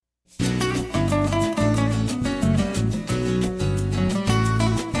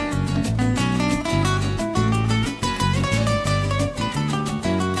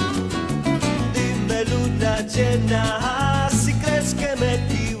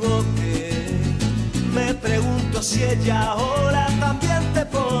Pero si ella ahora también te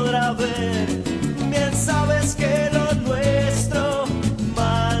podrá ver, bien sabes que lo nuestro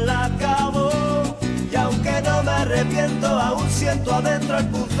mal acabó. Y aunque no me arrepiento, aún siento adentro el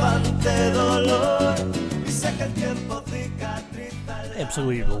punzante dolor. Y sé que el tiempo cicatriza.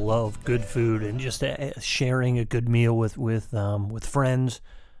 Absolutely love good food and just sharing a good meal with friends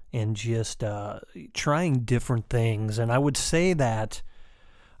and just trying different things. And I would say that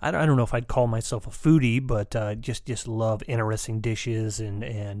I don't know if I'd call myself a foodie, but just love interesting dishes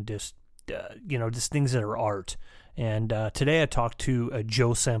and just just things that are art. And today I talked to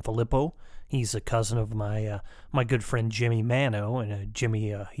Joe Sanfilippo. He's a cousin of my good friend Jimmy Mano, and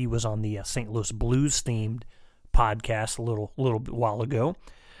Jimmy he was on the St. Louis Blues themed podcast a little bit while ago,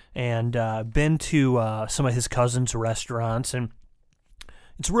 and been to some of his cousins' restaurants, and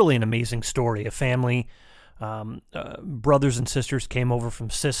it's really an amazing story. A family, brothers and sisters, came over from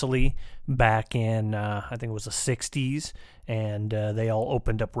Sicily back in I think it was the 60s, and they all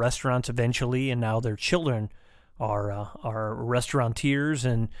opened up restaurants eventually, and now their children are restaurateurs,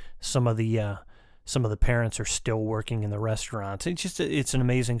 and some of the parents are still working in the restaurants. It's an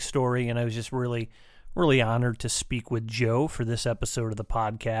amazing story, and I was just really honored to speak with Joe for this episode of the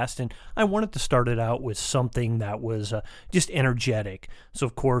podcast. And I wanted to start it out with something that was just energetic. So,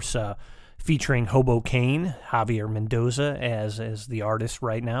 of course, featuring Hobo Kane, Javier Mendoza, as the artist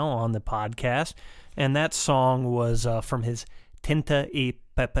right now on the podcast. And that song was from his Tinta y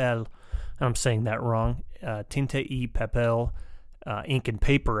Papel. I'm saying that wrong. Tinta y Papel. Ink and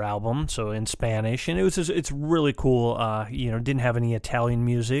Paper album, so in Spanish, and it's really cool. Didn't have any Italian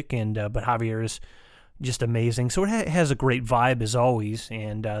music, but Javier is just amazing. So it has a great vibe as always,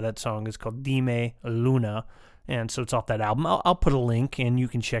 and that song is called Dime Luna, and so it's off that album. I'll put a link, and you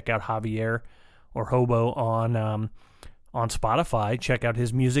can check out Javier or Hobo on Spotify. Check out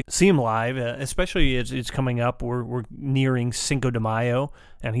his music, see him live, especially it's coming up. We're nearing Cinco de Mayo,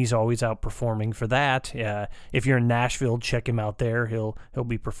 and he's always out performing for that. If you're in Nashville, check him out there. He'll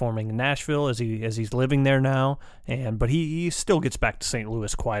be performing in Nashville as he's living there now, but he still gets back to St.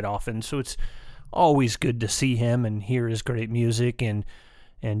 Louis quite often. So it's always good to see him and hear his great music and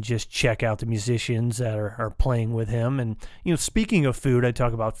just check out the musicians that are playing with him. And speaking of food, I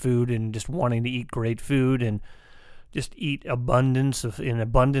talk about food and just wanting to eat great food and just eat abundance of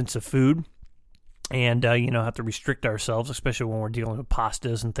food, and have to restrict ourselves, especially when we're dealing with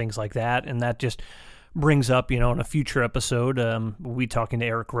pastas and things like that. And that just brings up, in a future episode, we talking to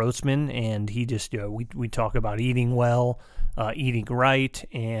Eric Grossman, and he just we talk about eating well, eating right,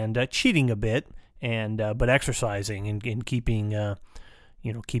 and cheating a bit, and but exercising and keeping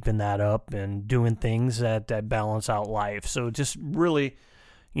keeping that up and doing things that balance out life. So just really.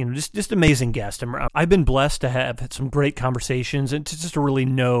 Just amazing guest. I've been blessed to have some great conversations and to really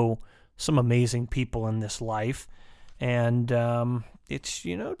know some amazing people in this life. And it's,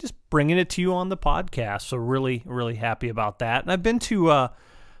 just bringing it to you on the podcast. So really, really happy about that. And I've been to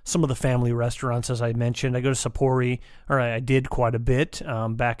some of the family restaurants, as I mentioned. I go to Sapori, or I did quite a bit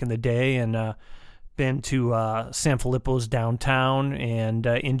back in the day, and been to Sanfilippo's downtown and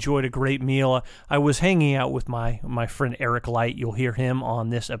enjoyed a great meal. I was hanging out with my friend Eric Light. You'll hear him on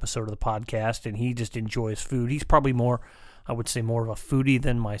this episode of the podcast, and he just enjoys food. He's probably more of a foodie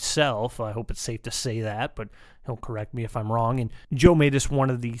than myself. I hope it's safe to say that, but he'll correct me if I'm wrong. And Joe made us one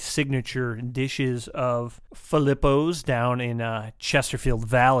of the signature dishes of Filippo's down in Chesterfield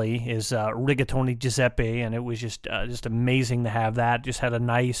Valley is rigatoni Giuseppe, and it was just amazing to have that. Just had a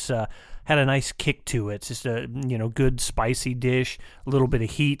nice kick to it. It's just a good spicy dish, a little bit of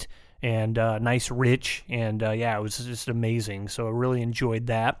heat, and nice rich, and it was just amazing. So I really enjoyed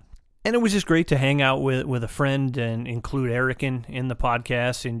that. And it was just great to hang out with a friend and include Eric in the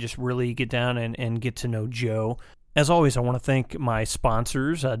podcast and just really get down and get to know Joe. As always, I want to thank my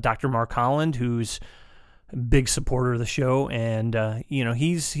sponsors, Dr. Mark Holland, who's a big supporter of the show. And,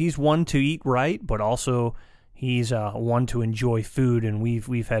 he's one to eat right, but also he's one to enjoy food. And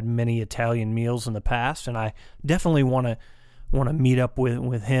we've had many Italian meals in the past. And I definitely want to meet up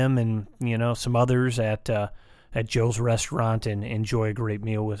with him and, some others at Joe's restaurant and enjoy a great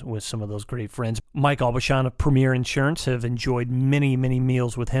meal with some of those great friends. Mike Albachon of Premier Insurance, have enjoyed many, many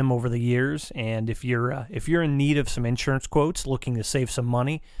meals with him over the years. And if you're in need of some insurance quotes, looking to save some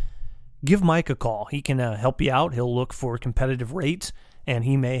money, give Mike a call. He can help you out. He'll look for competitive rates, and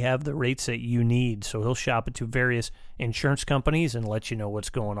he may have the rates that you need. So he'll shop it to various insurance companies and let you know what's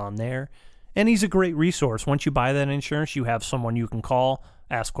going on there. And he's a great resource. Once you buy that insurance, you have someone you can call,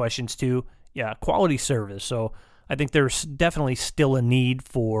 ask questions to. Yeah, quality service. So I think there's definitely still a need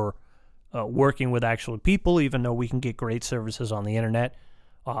for working with actual people, even though we can get great services on the internet.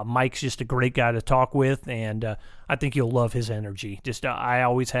 Mike's just a great guy to talk with, and I think you'll love his energy. Just I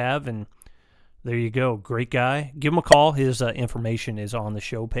always have, and there you go. Great guy. Give him a call. His information is on the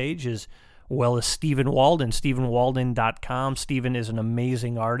show page, as well as Stephen Walden, StephenWalden.com. Stephen is an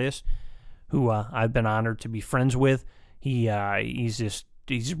amazing artist who I've been honored to be friends with. He's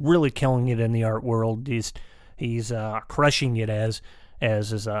really killing it in the art world. He's crushing it as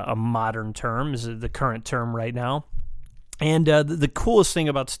is a modern term, is the current term right now. And the coolest thing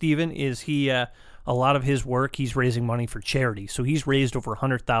about Stephen is a lot of his work, he's raising money for charity. So he's raised over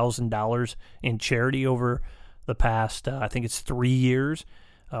 $100,000 in charity over the past, I think it's 3 years,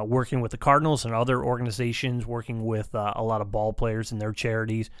 working with the Cardinals and other organizations, working with a lot of ball players and their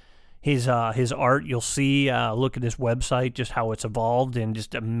charities. His art, you'll see, look at his website, just how it's evolved, and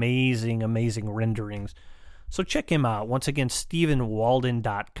just amazing, amazing renderings. So check him out. Once again,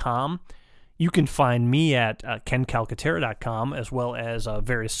 StephenWalden.com. You can find me at KenCalcaterra.com, as well as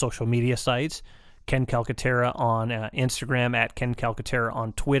various social media sites. Ken Calcaterra on Instagram, at Ken Calcaterra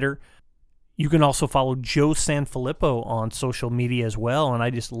on Twitter. You can also follow Joe Sanfilippo on social media as well, and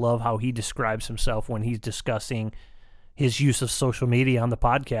I just love how he describes himself when he's discussing his use of social media on the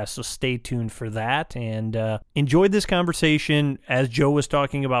podcast, so stay tuned for that. And enjoyed this conversation. As Joe was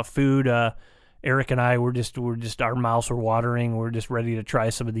talking about food, Eric and I we're just our mouths were watering. We're just ready to try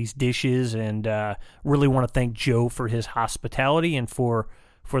some of these dishes, and really want to thank Joe for his hospitality and for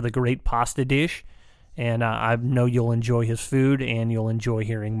the great pasta dish. And I know you'll enjoy his food, and you'll enjoy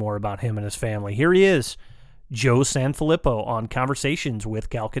hearing more about him and his family. Here he is, Joe Sanfilippo, on Conversations with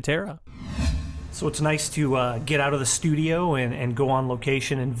Calcaterra. So it's nice to get out of the studio and go on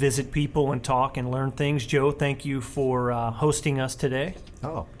location and visit people and talk and learn things. Joe, thank you for hosting us today.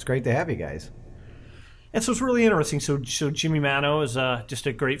 Oh, it's great to have you guys. And so it's really interesting. So Jimmy Mano is just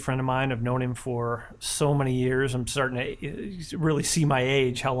a great friend of mine. I've known him for so many years. I'm starting to really see my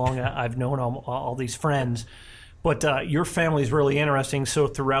age, how long I've known all these friends. But your family is really interesting. So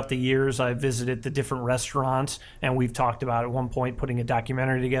throughout the years, I visited the different restaurants, and we've talked about at one point putting a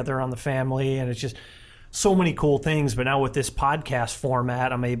documentary together on the family, and it's just so many cool things. But now with this podcast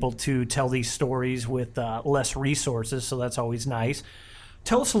format, I'm able to tell these stories with less resources, so that's always nice.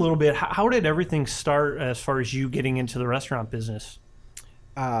 Tell us a little bit, how did everything start as far as you getting into the restaurant business?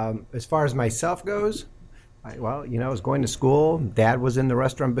 As far as myself goes, I was going to school. Dad was in the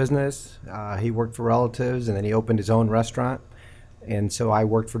restaurant business. He worked for relatives, and then he opened his own restaurant. And so I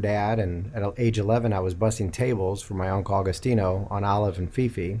worked for Dad, and at age 11, I was bussing tables for my Uncle Augustino on Olive and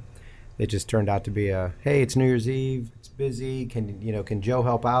Fifi. It just turned out to be hey, it's New Year's Eve, it's busy, can Joe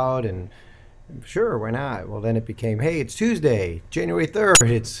help out? And sure, why not? Well, then it became, hey, it's Tuesday, January 3rd,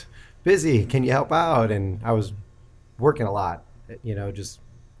 it's busy, can you help out? And I was working a lot, just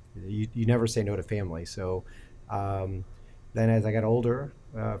you never say no to family. So then as I got older,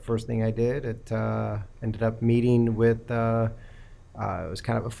 first thing I did, it ended up meeting with, it was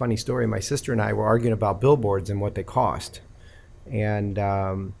kind of a funny story. My sister and I were arguing about billboards and what they cost. And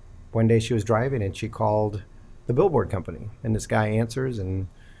one day she was driving and she called the billboard company. And this guy answers and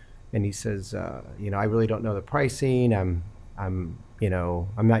he says, I really don't know the pricing. I'm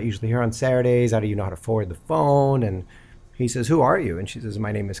not usually here on Saturdays. How do you know how to forward the phone? And he says, who are you? And she says,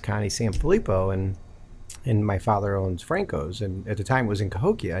 my name is Connie Sanfilippo, and my father owns Franco's. And at the time it was in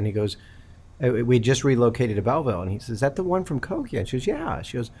Cahokia. And he goes, we just relocated to Belleville. And he says, is that the one from Cahokia? And she goes, yeah.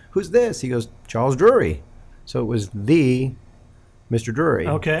 She goes, who's this? He goes, Charles Drury. So it was the Mr. Drury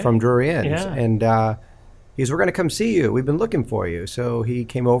from Drury Inns. Yeah. And he goes, we're going to come see you. We've been looking for you. So he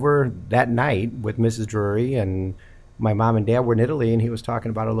came over that night with Mrs. Drury, and my mom and dad were in Italy, and he was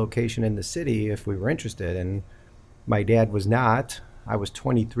talking about a location in the city if we were interested. And my dad was not. I was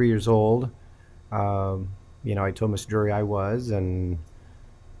 23 years old. I told Mr. Drury I was, and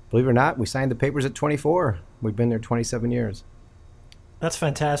believe it or not, we signed the papers at 24. We've been there 27 years. That's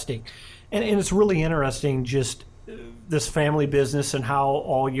fantastic. And it's really interesting, just this family business and how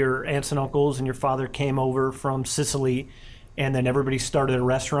all your aunts and uncles and your father came over from Sicily, and then everybody started a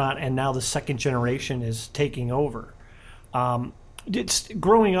restaurant, and now the second generation is taking over. It's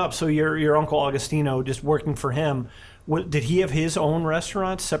growing up, so your Uncle Augustino, just working for him, did he have his own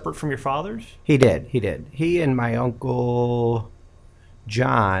restaurant separate from your father's? He did. He and my Uncle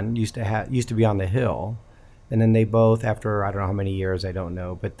John used to be on the Hill. And then they both, after I don't know how many years, I don't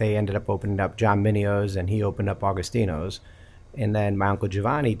know, but they ended up opening up John Minio's, and he opened up Augustino's. And then my Uncle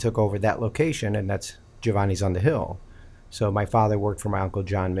Giovanni took over that location, and that's Giovanni's on the Hill. So my father worked for my Uncle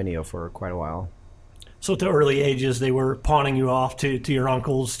John Minio for quite a while. So at the early ages, they were pawning you off to your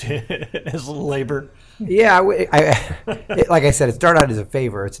uncles as labor? Yeah, like I said, it started out as a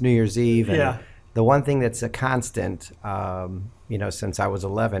favor. It's New Year's Eve, and the one thing that's a constant, since I was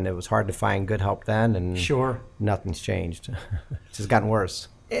 11, it was hard to find good help then, and Sure. nothing's changed. It's just gotten worse.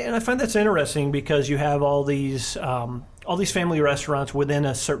 And I find that's interesting because you have all these family restaurants within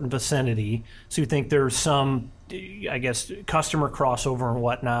a certain vicinity. So you think there's some, I guess, customer crossover and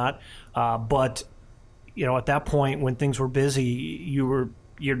whatnot. But at that point when things were busy,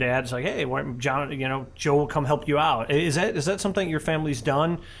 your dad's like, hey, John, Joe will come help you out. Is that something your family's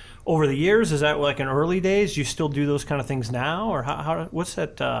done over the years? Is that like in early days? Do you still do those kind of things now, or what's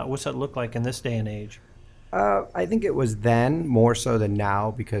that look like in this day and age? I think it was then more so than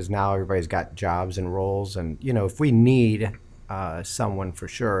now, because now everybody's got jobs and roles, and if we need someone, for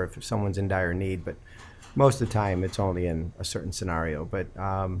sure, if someone's in dire need, but most of the time it's only in a certain scenario. But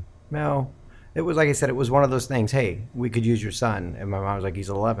no, it was, like I said, it was one of those things. Hey, we could use your son, and my mom was like, he's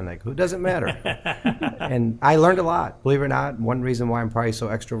 11. Like, who doesn't matter? And I learned a lot, believe it or not. One reason why I'm probably so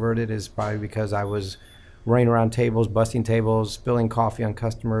extroverted is probably because I was running around tables, busting tables, spilling coffee on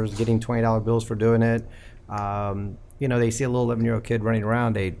customers, getting $20 bills for doing it. They see a little 11-year-old kid running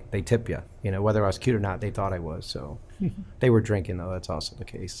around, they tip you. Whether I was cute or not, they thought I was. So they were drinking, though. That's also the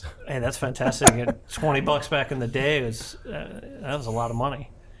case. Hey, that's fantastic. $20 back in the day that was a lot of money.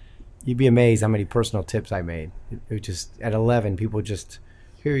 You'd be amazed how many personal tips I made. It was just at 11, people just,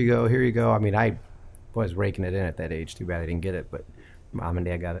 here you go, here you go. I mean, I was raking it in at that age. Too bad I didn't get it, but mom and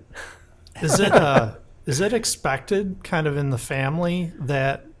dad got it. Is it expected, kind of in the family,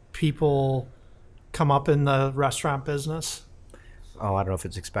 that people come up in the restaurant business? Oh, I don't know if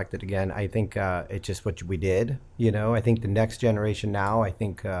it's expected again. I think it's just what we did. I think the next generation now, I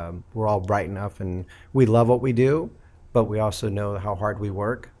think we're all bright enough and we love what we do, but we also know how hard we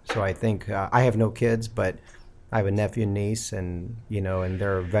work. So I think I have no kids, but I have a nephew and niece, and and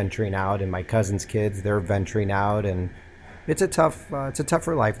they're venturing out, and my cousin's kids, they're venturing out, and it's a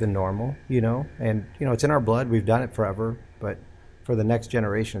tougher life than normal, and it's in our blood. We've done it forever, but for the next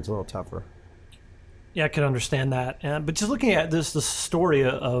generation, it's a little tougher. Yeah, I can understand that. But just looking at the story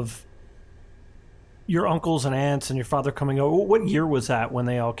of your uncles and aunts and your father coming over, what year was that when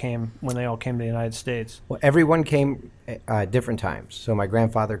they all came to the United States? Well, everyone came at different times. So my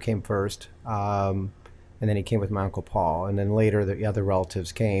grandfather came first, and then he came with my Uncle Paul, and then later the other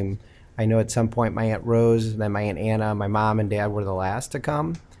relatives came. I know at some point my Aunt Rose, then my Aunt Anna, my mom and dad were the last to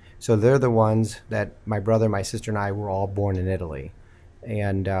come. So they're the ones that my brother, my sister, and I were all born in Italy.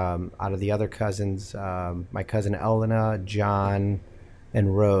 And out of the other cousins, my cousin Elena, John,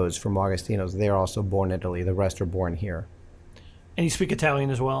 and Rose from Augustino's, they're also born in Italy. The rest are born here. And you speak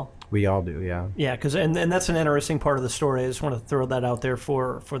Italian as well? We all do, yeah. Yeah, because and that's an interesting part of the story. I just want to throw that out there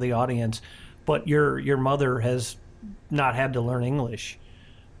for the audience. But your mother has not had to learn English.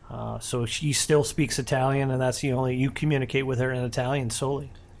 So she still speaks Italian, and that's you communicate with her in Italian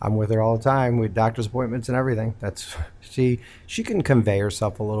solely. I'm with her all the time. We have doctor's appointments and everything. That's she can convey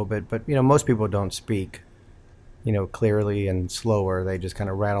herself a little bit, but most people don't speak, clearly and slower. They just kind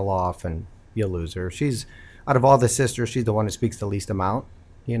of rattle off, and you lose her. She's, out of all the sisters, she's the one who speaks the least amount,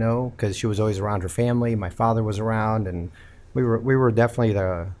 because she was always around her family. My father was around, and we were definitely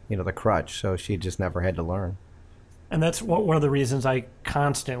the crutch. So she just never had to learn. And that's one of the reasons I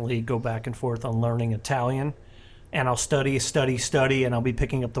constantly go back and forth on learning Italian. And I'll study, and I'll be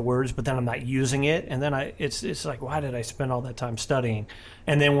picking up the words, but then I'm not using it. And then it's like, why did I spend all that time studying?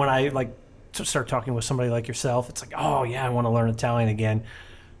 And then when I start talking with somebody like yourself, it's like, oh yeah, I want to learn Italian again.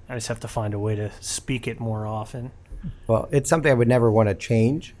 I just have to find a way to speak it more often. Well, it's something I would never want to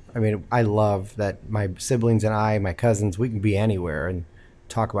change. I mean, I love that my siblings and I, my cousins, we can be anywhere and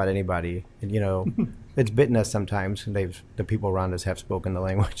talk about anybody. And it's bitten us sometimes. The people around us have spoken the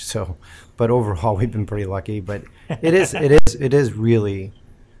language. So, but overall, we've been pretty lucky. But it is really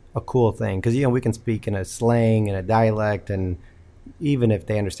a cool thing, because we can speak in a slang and a dialect, and even if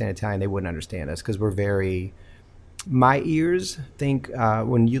they understand Italian, they wouldn't understand us, because we're very. My ears think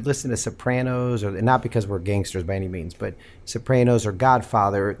when you listen to Sopranos, or not because we're gangsters by any means, but Sopranos or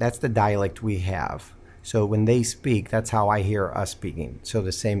Godfather, that's the dialect we have. So when they speak, that's how I hear us speaking. So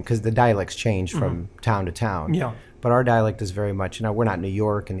the same, because the dialects change from town to town. Yeah. But our dialect is very much, we're not New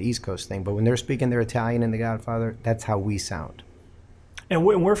York and the East Coast thing, but when they're speaking their Italian in The Godfather, that's how we sound. And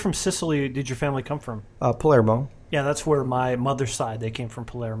where from Sicily did your family come from? Palermo. Yeah, that's where my mother's side, they came from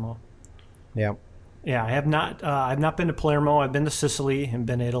Palermo. Yeah. Yeah, I've not been to Palermo. I've been to Sicily and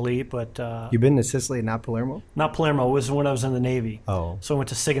been to Italy, but You've been to Sicily and not Palermo? Not Palermo. It was when I was in the Navy. Oh. So I went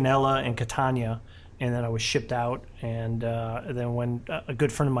to Sigonella and Catania, and then I was shipped out. And then when a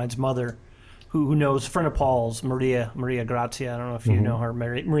good friend of mine's mother, who knows, a friend of Paul's, Maria Grazia, I don't know if you know her,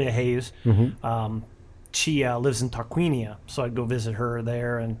 Maria Hayes, she lives in Tarquinia, so I'd go visit her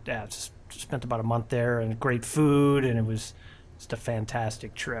there, and it's spent about a month there, and great food, and it was just a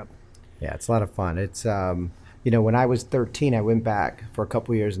fantastic trip. Yeah, it's a lot of fun. It's when I was 13, I went back for a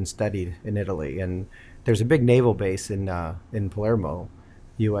couple years and studied in Italy, and there's a big naval base in Palermo,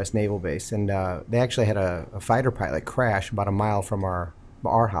 U.S. naval base, and they actually had a fighter pilot crash about a mile from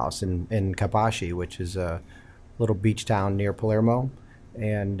our house in Capaci, which is a little beach town near Palermo,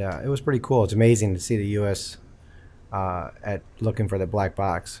 and it was pretty cool. It's amazing to see the U.S. At looking for the black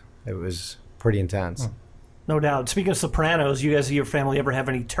box. It was pretty intense. No doubt. Speaking of Sopranos, you guys and your family ever have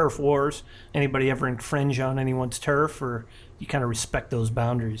any turf wars? Anybody ever infringe on anyone's turf, or you kind of respect those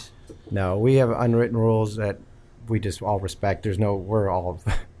boundaries? No, we have unwritten rules that we just all respect. We're all,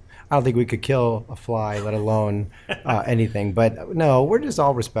 I don't think we could kill a fly, let alone anything. But no, we're just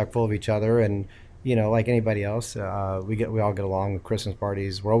all respectful of each other, and like anybody else, we all get along with Christmas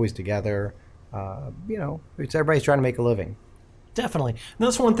parties. We're always together. Everybody's trying to make a living. Definitely. And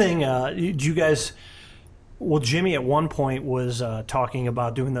that's one thing. You guys? Well, Jimmy at one point was talking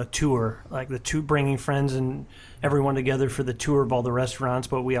about doing the tour, bringing friends and everyone together for the tour of all the restaurants.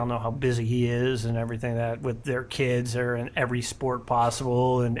 But we all know how busy he is and everything, that with their kids, they're in every sport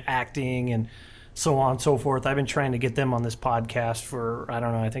possible and acting and so on and so forth. I've been trying to get them on this podcast for, I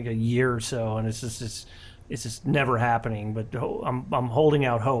don't know, I think a year or so, and it's just never happening. But I'm holding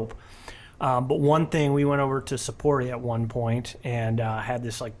out hope. But one thing, we went over to Sapori at one point and had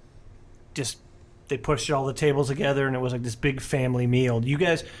this they pushed all the tables together, and it was like this big family meal. Do you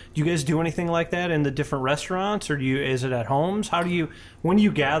guys do anything like that in the different restaurants, or is it at homes? When do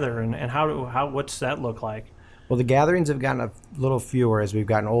you gather, and what's that look like? Well, the gatherings have gotten a little fewer as we've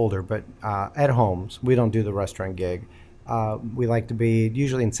gotten older, but at homes, we don't do the restaurant gig. We like to be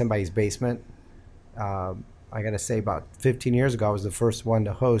usually in somebody's basement. I got to say, about 15 years ago, I was the first one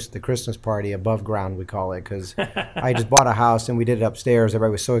to host the Christmas party above ground, we call it, because I just bought a house and we did it upstairs.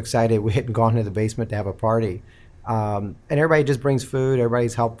 Everybody was so excited. We hadn't gone to the basement to have a party. And everybody just brings food.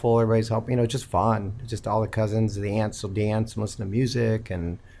 Everybody's helpful. Everybody's helping. It's just fun. It's just all the cousins, the aunts will dance and listen to music.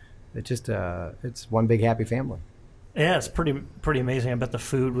 And it's just, it's one big happy family. Yeah, it's pretty amazing. I bet the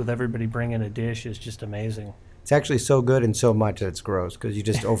food with everybody bringing a dish is just amazing. It's actually so good and so much that it's gross because you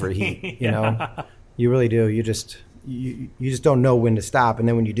just overheat, you know? You really do. You just don't know when to stop, and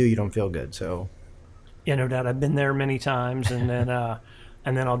then when you do, you don't feel good. So, yeah, no doubt. I've been there many times, and then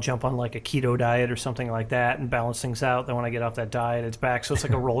I'll jump on like a keto diet or something like that and balance things out. Then when I get off that diet, it's back. So it's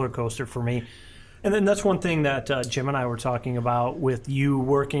like a roller coaster for me. And then that's one thing that Jim and I were talking about with you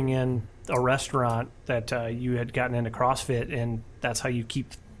working in a restaurant, that you had gotten into CrossFit, and that's how you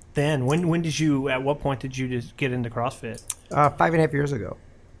keep thin. At what point did you just get into CrossFit? 5.5 years ago.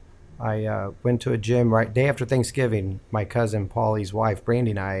 I went to a gym right day after Thanksgiving. My cousin Paulie's wife,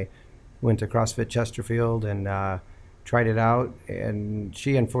 Brandy, and I went to CrossFit Chesterfield and tried it out. And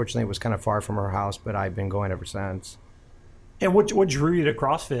she, unfortunately, was kind of far from her house, but I've been going ever since. And what drew you to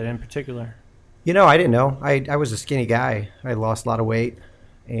CrossFit in particular? I didn't know. I was a skinny guy. I lost a lot of weight.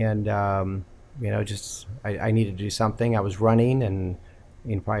 And, I needed to do something. I was running, and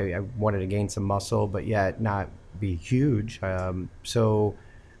probably I wanted to gain some muscle, but yet not be huge. So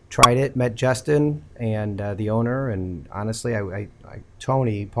tried it, met Justin and the owner, and honestly,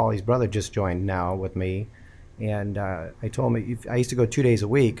 Tony, Paulie's brother, just joined now with me, and I told him I used to go 2 days a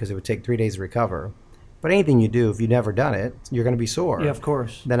week because it would take 3 days to recover. But anything you do, if you've never done it, you're going to be sore. Yeah, of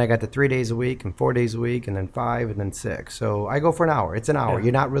course. Then I got to 3 days a week and 4 days a week and then 5 and then 6. So I go for an hour. It's an hour. Yeah.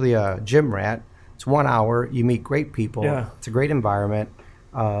 You're not really a gym rat. It's 1 hour. You meet great people. Yeah. It's a great environment.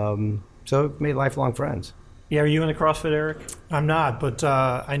 So it made lifelong friends. Yeah, are you into CrossFit, Eric? I'm not, but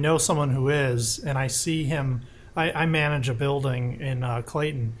I know someone who is, and I see him. I manage a building in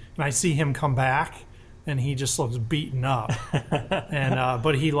Clayton, and I see him come back, and he just looks beaten up. And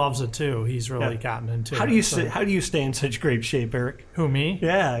but he loves it too. He's really gotten into it. How do you stay in such great shape, Eric? Who, me?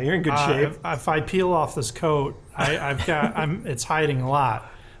 Yeah, you're in good shape. If I peel off this coat, it's hiding a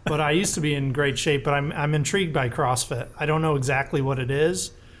lot. But I used to be in great shape. But I'm intrigued by CrossFit. I don't know exactly what it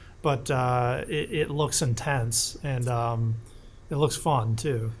is, but it looks intense, and it looks fun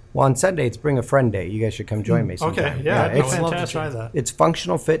too. Well, on Sunday it's Bring a Friend Day. You guys should come join me sometime. Okay, yeah, I'd love to try that. It's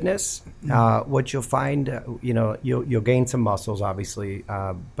functional fitness. What you'll find, you'll gain some muscles, obviously,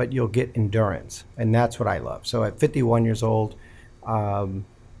 but you'll get endurance, and that's what I love. So at 51 years old,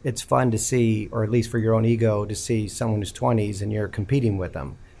 it's fun to see, or at least for your own ego, to see someone who's 20s and you're competing with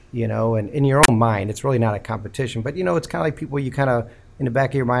them, and in your own mind, it's really not a competition. But, it's kind of like people you kind of, in the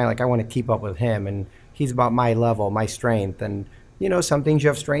back of your mind, like, I want to keep up with him, and he's about my level, my strength, and some things you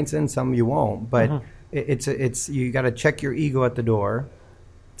have strengths in, some you won't. But it's you got to check your ego at the door.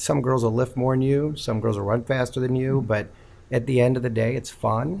 Some girls will lift more than you, some girls will run faster than you, but at the end of the day, it's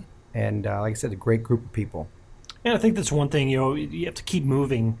fun, And like I said, a great group of people. And I think that's one thing, you have to keep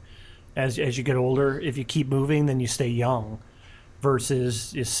moving as you get older. If you keep moving, then you stay young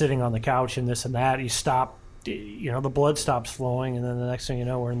versus just sitting on the couch and this and that. You stop, the blood stops flowing, and then the next thing you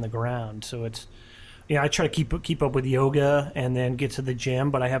know, we're in the ground. So it's, I try to keep up with yoga and then get to the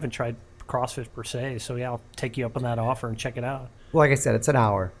gym, but I haven't tried CrossFit per se. So yeah, I'll take you up on that offer and check it out. Well, like I said, it's an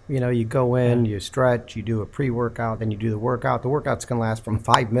hour. You go in, you stretch, you do a pre-workout, then you do the workout. The workout's going to last from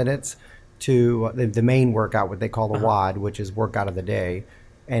 5 minutes to the main workout, what they call the WOD, which is workout of the day.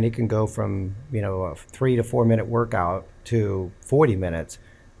 And it can go from, a 3 to 4 minute workout to 40 minutes.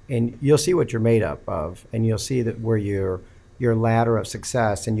 And you'll see what you're made up of. And you'll see that where your ladder of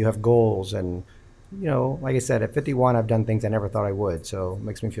success, and you have goals. And, like I said, at 51, I've done things I never thought I would. So it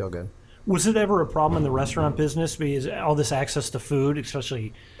makes me feel good. Was it ever a problem in the restaurant business? Because all this access to food,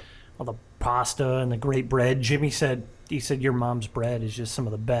 especially all the pasta and the great bread. Jimmy said your mom's bread is just some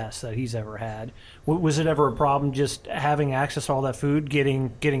of the best that he's ever had. Was it ever a problem just having access to all that food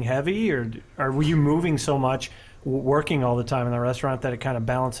getting heavy, or were you moving so much, working all the time in the restaurant, that it kind of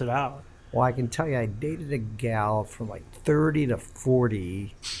balanced it out? Well, I can tell you, I dated a gal from like 30 to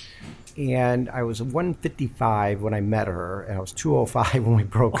 40. And I was 155 when I met her, and I was 205 when we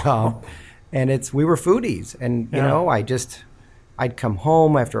broke up. And we were foodies. And, I'd come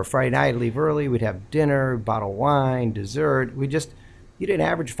home after a Friday night, leave early, we'd have dinner, bottle of wine, dessert. You didn't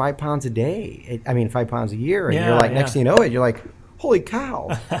average 5 pounds a day. 5 pounds a year. And you're like, next thing you know it, you're like, holy cow.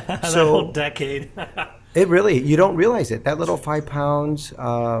 That whole decade. It really, you don't realize it. That little 5 pounds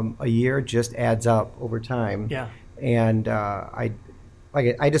a year just adds up over time. Yeah. And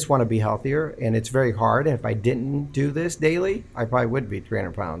I just want to be healthier, and it's very hard. And if I didn't do this daily, I probably would be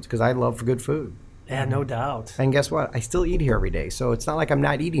 300 pounds because I love good food. Yeah, no doubt. And guess what? I still eat here every day. So it's not like I'm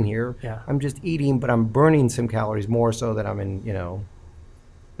not eating here. Yeah. I'm just eating, but I'm burning some calories more so that I'm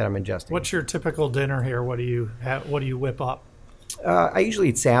that I'm ingesting. What's your typical dinner here? What do you whip up? I usually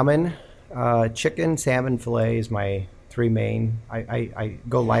eat salmon, chicken, salmon, filet is my 3 main. I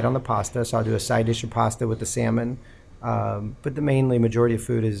go light on the pasta, so I'll do a side dish of pasta with the salmon. But the majority of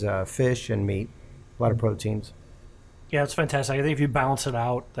food is fish and meat, a lot of proteins. Yeah, it's fantastic. I think if you balance it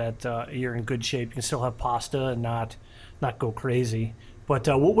out, that you're in good shape. You can still have pasta and not go crazy. But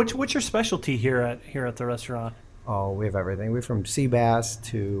what's your specialty here at the restaurant? Oh, we have everything. We're from sea bass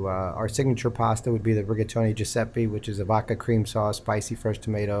to our signature pasta would be the rigatoni Giuseppe, which is a vodka cream sauce, spicy fresh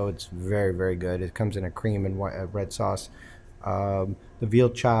tomato. It's very, very good. It comes in a cream and red sauce. The veal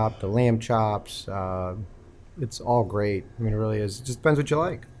chop, the lamb chops. It's all great. It really is. It just depends what you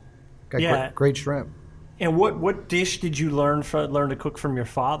like. Got great shrimp. And what dish did you learn to cook from your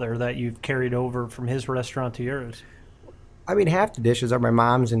father that you've carried over from his restaurant to yours? Half the dishes are my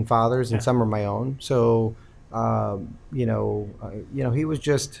mom's and father's, and some are my own. So, he was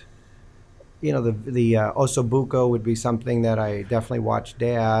just, the ossobuco would be something that I definitely watched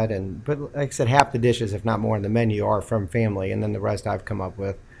Dad. But like I said, half the dishes, if not more, on the menu are from family, and then the rest I've come up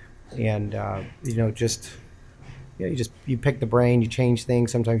with. And you pick the brain, you change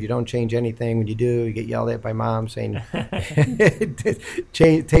things. Sometimes you don't change anything. When you do, you get yelled at by Mom saying, it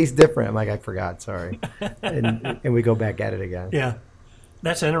tastes different. I'm like, I forgot, sorry. And we go back at it again. Yeah,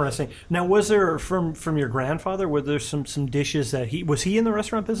 that's interesting. Now, was there, from your grandfather, were there some dishes that was he in the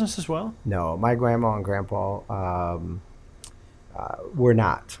restaurant business as well? No, my grandma and grandpa were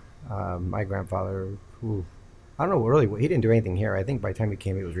not. My grandfather, I don't know, really, he didn't do anything here. I think by the time he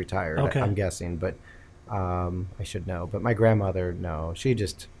came, he was retired, okay. I'm guessing. But I should know. But my grandmother, no. They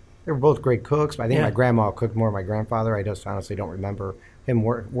were both great cooks. But I think my grandma cooked more than my grandfather. I just honestly don't remember him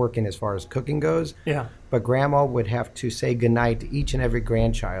working as far as cooking goes. Yeah. But grandma would have to say goodnight to each and every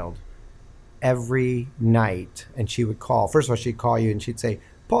grandchild every night. And she would call. First of all, she'd call you and she'd say,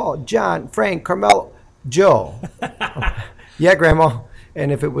 Paul, John, Frank, Carmelo, Joe. Yeah, Grandma.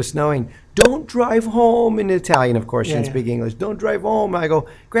 And if it was snowing, don't drive home, in Italian, of course. She didn't speak English. Don't drive home. And I go,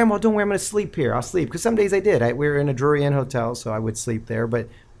 Grandma, don't worry, I'm going to sleep here. I'll sleep. Because some days I did. We were in a Drury Inn hotel, so I would sleep there. But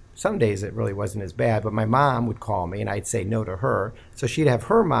some days it really wasn't as bad. But my mom would call me, and I'd say no to her. So she'd have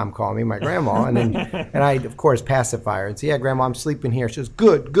her mom call me, my grandma, and I'd, of course, pacify her and say, yeah, Grandma, I'm sleeping here. She goes,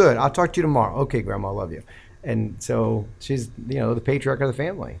 good. I'll talk to you tomorrow. Okay, Grandma, I love you. And so she's, the patriarch of the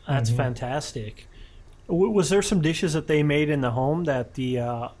family. That's fantastic. Was there some dishes that they made in the home that the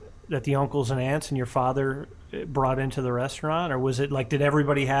uncles and aunts and your father brought into the restaurant, or was it like, did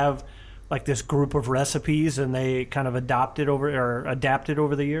everybody have like this group of recipes and they kind of adapted over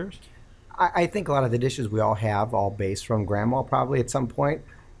the years? I think a lot of the dishes we all have all based from Grandma probably at some point,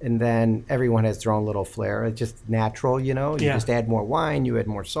 and then everyone has their own little flair. It's just natural, You just add more wine, you add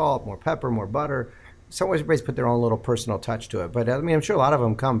more salt, more pepper, more butter, everybody's put their own little personal touch to it. But I mean, I'm sure a lot of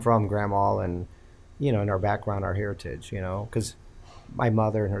them come from grandma and, in our background, our heritage, because my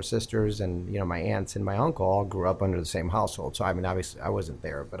mother and her sisters and, my aunts and my uncle all grew up under the same household. So, I mean, obviously I wasn't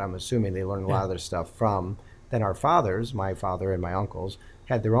there, but I'm assuming they learned a lot of their stuff from. Then our fathers, my father and my uncles,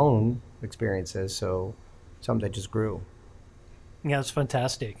 had their own experiences. So something that just grew. Yeah, it's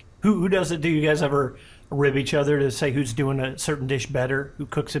fantastic. Who does it? Do you guys ever rib each other to say who's doing a certain dish better, who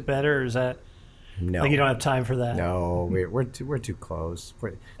cooks it better, or is that No. like you don't have time for that? No, we're too close.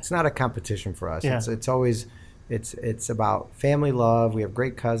 It's not a competition for us. Yeah. It's always it's about family love. We have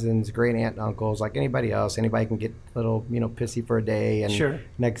great cousins, great aunt and uncles, like anybody else. Anybody can get a little pissy for a day, and Sure.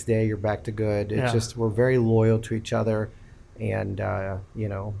 next day you're back to good. It's Yeah. just we're very loyal to each other, and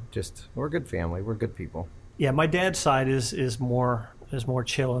just we're a good family. We're good people. Yeah, my dad's side is more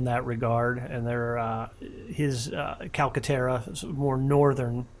chill in that regard, and they're his Calcaterra is more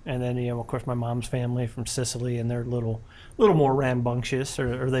northern, and then of course my mom's family from Sicily, and they're a little more rambunctious,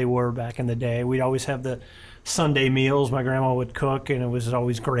 or they were back in the day. We'd always have the Sunday meals my grandma would cook, and it was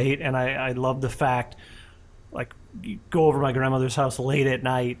always great. And I love the fact, like, you go over to my grandmother's house late at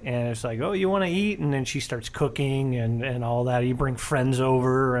night, and it's like, oh, you want to eat? And then she starts cooking and all that. You bring friends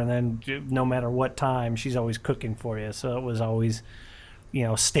over, and then no matter what time, she's always cooking for you. So it was always,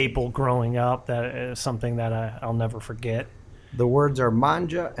 staple growing up. That is something that I'll never forget. The words are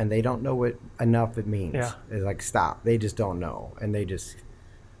manja, and they don't know what enough it means. Yeah. It's like stop. They just don't know, and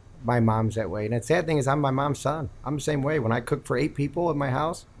my mom's that way. And the sad thing is, I'm my mom's son. I'm the same way. When I cook for 8 people at my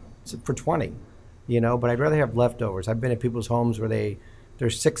house, it's for 20. But I'd rather have leftovers. I've been at people's homes where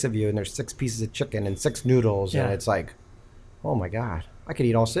there's 6 of you, and there's 6 pieces of chicken and 6 noodles, Yeah. and it's like, oh my God, I could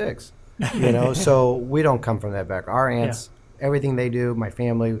eat all 6. So we don't come from that background. Our aunts, everything they do, my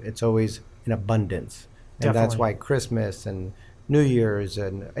family, it's always in abundance. And that's Definitely. why Christmas and New Year's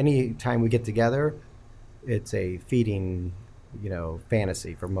and any time we get together, it's a feeding,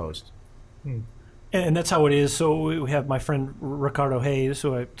 fantasy for most. And that's how it is. So we have my friend Ricardo Hayes,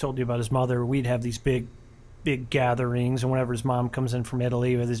 who I told you about his mother. We'd have these big gatherings, and whenever his mom comes in from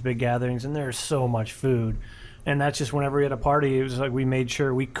Italy, we have these big gatherings, and there's so much food. And that's just whenever we had a party, it was like we made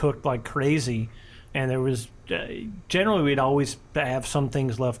sure we cooked like crazy. And there was generally we'd always have some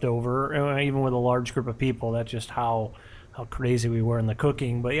things left over, even with a large group of people. That's just how crazy we were in the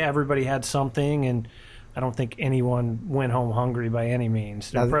cooking. But yeah, everybody had something, and I don't think anyone went home hungry by any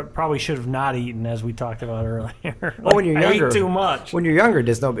means. They probably should have not eaten, as we talked about earlier. Well, when you're younger, I ate too much. When you're younger,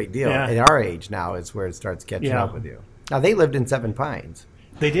 it's no big deal. Yeah. At our age now, it's where it starts catching up with you. Now they lived in Seven Pines.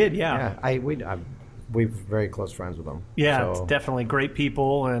 They did, yeah. Yeah, we're very close friends with them. Yeah, so. it's definitely great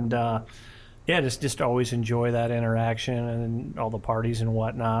people, and just always enjoy that interaction and all the parties and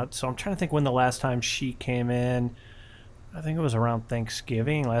whatnot. So I'm trying to think when the last time she came in. I think it was around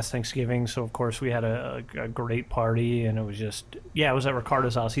last Thanksgiving. So of course we had a great party, and it was it was at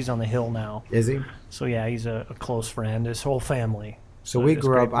Ricardo's house. He's on the hill now. Is he? So yeah, he's a close friend. His whole family. So we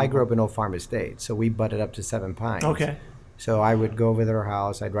grew up. I grew up in Old Farm Estate, so we butted up to Seven Pines. Okay. So I would go over to their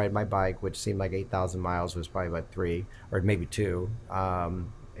house. I'd ride my bike, which seemed like 8,000 miles, was probably about 3 or maybe 2.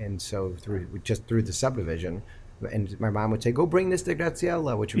 And so through the subdivision, and my mom would say, "Go bring this to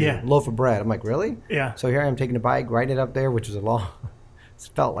Graziella," which would be a loaf of bread. I'm like, "Really?" Yeah. So here I am taking a bike, riding it up there, which was a long. It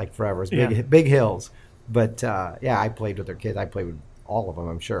felt like forever. It's big hills, but I played with their kids. I played with all of them.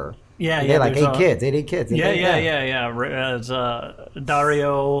 I'm sure. Yeah, They yeah. had like there's 8 kids. They had 8 kids. Yeah. It's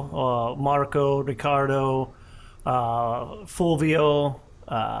Dario, Marco, Ricardo, Fulvio.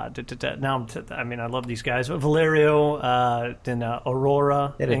 Now, I love these guys. Valerio, then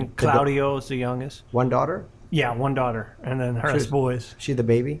Aurora, and Claudio is the youngest. One daughter? Yeah, one daughter, and then her boys. She the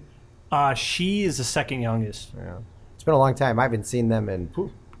baby? She is the second youngest. Yeah. It's been a long time. I haven't seen them in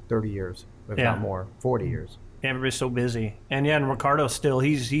 30 years, if not more, 40 years. Everybody's so busy. And and Ricardo still,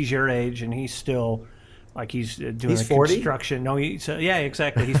 he's your age, and he's still, like, he's doing 40? construction. No,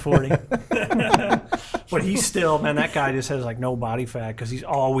 exactly. He's 40. But he's still, man, that guy just has, like, no body fat because he's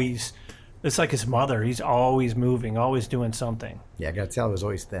always, it's like his mother. He's always moving, always doing something. Yeah, Graziella was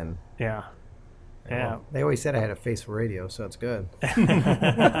always thin. Yeah. Yeah. Well, they always said I had a face for radio, so it's good.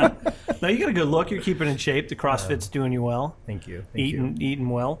 No, you got a good look. You're keeping in shape. The CrossFit's doing you well. Thank you. Eating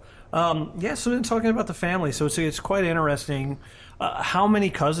well. So then talking about the family, so it's quite interesting. How many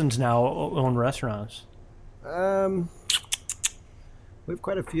cousins now own restaurants? We have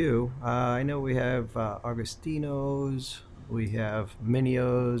quite a few. I know we have Agostino's, we have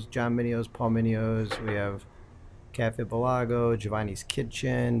Minio's, John Minio's, Paul Minio's, we have Cafe Balago, Giovanni's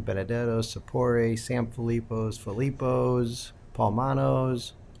Kitchen, Benedetto's, Sapore, San Filippo's, Paul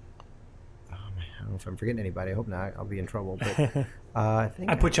Mano's. don't know if I'm forgetting anybody. I hope not. I'll be in trouble. But I think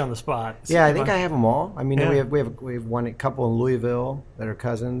I put you on the spot. yeah, I think I have them all. I mean, Yeah. we have a couple in Louisville that are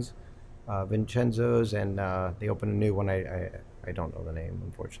cousins, Vincenzo's, and they opened a new one. I don't know the name,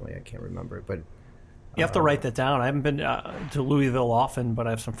 unfortunately. I can't remember it, but You have to write that down. I haven't been to Louisville often, but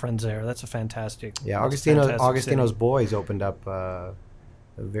I have some friends there. That's a fantastic. yeah, that's a fantastic Augustino's city. Boys opened up a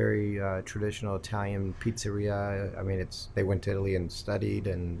very traditional Italian pizzeria. I mean, they went to Italy and studied,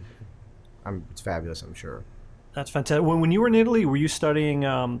 and it's fabulous, I'm sure. That's fantastic. When you were in Italy, were you studying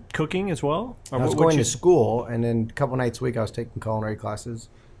cooking as well? Or I was what going you- to school, and then a couple nights a week I was taking culinary classes.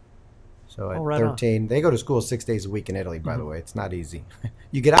 So at Oh, right on. 13, they go to school 6 days a week in Italy, by the way. It's not easy.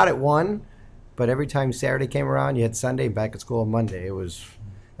 You get out at 1, but every time Saturday came around, you had Sunday back at school on Monday. It was,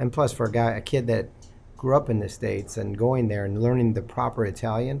 and plus for a kid that grew up in the States and going there and learning the proper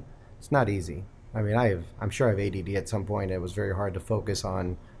Italian, it's not easy. I mean, I'm sure I have ADD at some point. It was very hard to focus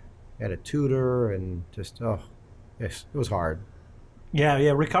on. I had a tutor and just, yes, it was hard. Yeah.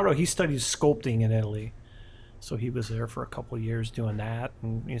 Riccardo, he studied sculpting in Italy. So he was there for a couple of years doing that.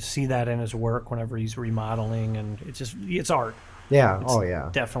 And you see that in his work whenever he's remodeling. And it's art. Yeah, It's yeah.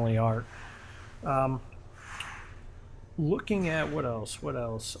 definitely art. Looking at what else?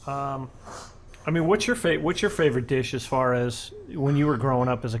 I mean, what's your favorite dish as far as when you were growing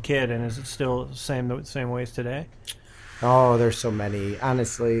up as a kid, and is it still the same ways today? Oh, there's so many.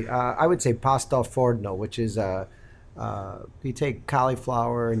 Honestly, I would say pasta al forno, which is you take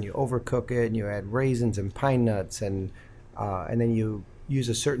cauliflower and you overcook it, and you add raisins and pine nuts, and then you use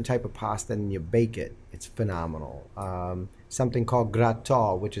a certain type of pasta and you bake it. It's phenomenal. Something called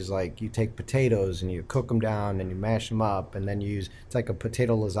gratin, which is like you take potatoes and you cook them down and you mash them up, and then it's like a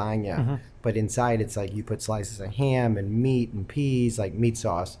potato lasagna, but inside it's like you put slices of ham and meat and peas, like meat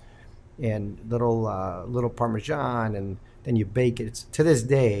sauce, and little Parmesan, and then you bake it. To this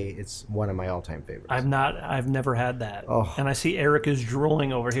day, it's one of my all-time favorites. I've never had that. Oh. And I see Eric is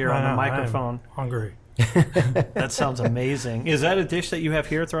drooling over here on the microphone. I'm hungry. That sounds amazing. Is that a dish that you have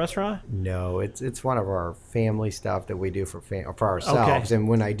here at the restaurant? No, it's one of our family stuff that we do for ourselves. Okay. And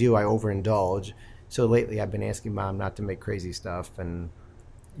when I do, I overindulge. So lately, I've been asking Mom not to make crazy stuff, and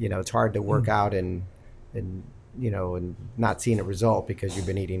it's hard to work out and not seeing a result because you've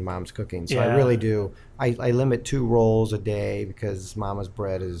been eating Mom's cooking. So I really do. I limit 2 rolls a day because Mama's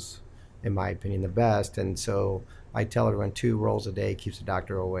bread is, in my opinion, the best. And so I tell everyone 2 rolls a day keeps the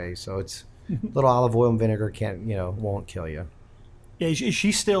doctor away. So it's little olive oil and vinegar won't kill you. Yeah, is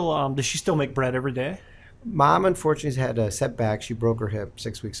she still? Does she still make bread every day? Mom, unfortunately, has had a setback. She broke her hip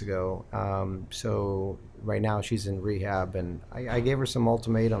 6 weeks ago. So right now she's in rehab, and I gave her some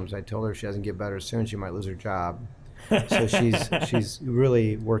ultimatums. I told her if she doesn't get better soon, she might lose her job. So she's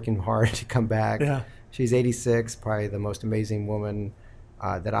really working hard to come back. Yeah. She's 86, probably the most amazing woman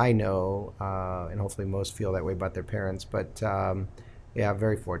that I know, and hopefully most feel that way about their parents. But yeah,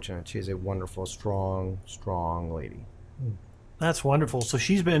 very fortunate. She's a wonderful, strong lady. That's wonderful. So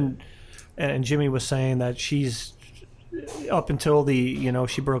she's been, and Jimmy was saying that she's up until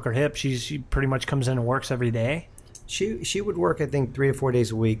she broke her hip. She pretty much comes in and works every day. She would work, I think, 3 to 4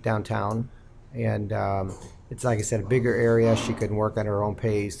 days a week downtown, and it's like I said, a bigger area. She can work at her own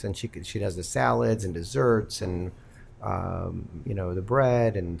pace, and she does the salads and desserts and the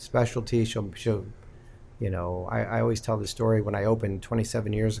bread and specialty. She'll I always tell the story when I opened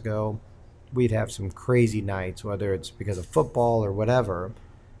 27 years ago. We'd have some crazy nights, whether it's because of football or whatever.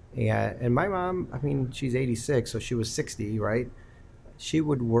 And my mom, I mean, she's 86, so she was 60, right? She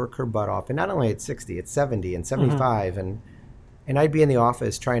would work her butt off. And not only at 60, at 70 and 75. And I'd be in the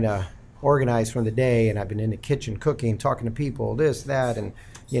office trying to organize from the day, and I've been in the kitchen cooking, talking to people, this, that, and,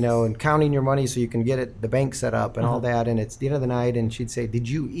 and counting your money so you can get the bank set up and all that. And it's the end of the night, and she'd say, "Did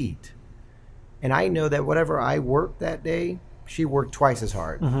you eat?" And I know that whatever I worked that day, she worked twice as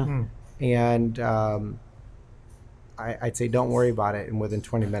hard. And I'd say, "Don't worry about it." And within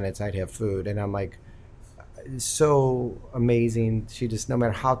 20 minutes, I'd have food. And I'm like, so amazing. She just, no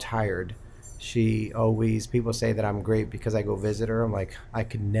matter how tired, people say that I'm great because I go visit her. I'm like, I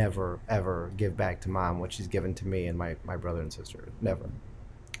could never, ever give back to Mom what she's given to me and my brother and sister. Never.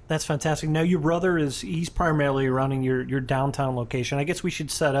 That's fantastic. Now, your brother he's primarily running your downtown location. I guess we should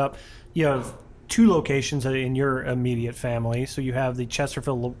set up, you have 2 locations in your immediate family. So you have the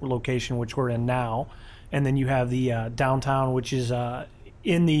Chesterfield location, which we're in now, and then you have the downtown, which is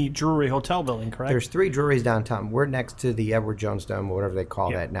in the Drury Hotel building, correct? There's 3 Druries downtown. We're next to the Edward Jones Dome, or whatever they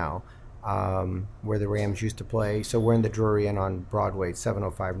call that now, where the Rams used to play. So we're in the Drury Inn on Broadway,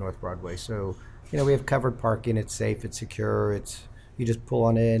 705 North Broadway. So, we have covered parking. It's safe. It's secure. You just pull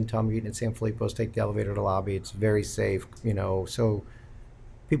on in, tell them you're eating at San Filippo's, take the elevator to the lobby. It's very safe, So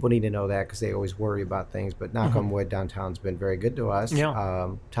people need to know that because they always worry about things. But knock on wood, downtown's been very good to us.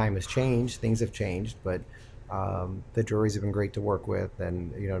 Yeah. Time has changed, things have changed, but the Drurys have been great to work with,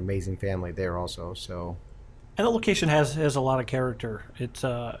 and amazing family there also. So, and the location has a lot of character.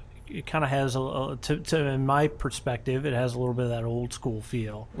 It kind of has in my perspective, it has a little bit of that old school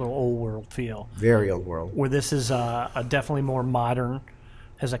feel, little old world feel. Very old world. Where this is a definitely more modern,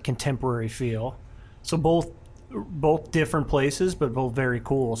 has a contemporary feel. So both different places, but both very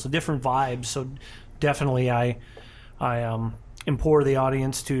cool. So different vibes. So definitely, I implore the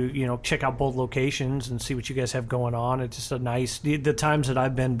audience to check out both locations and see what you guys have going on. It's just a nice. The times that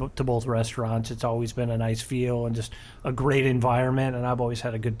I've been to both restaurants, it's always been a nice feel and just a great environment, and I've always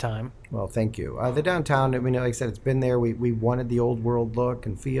had a good time. Well, thank you. The downtown, like I said, it's been there. We wanted the old world look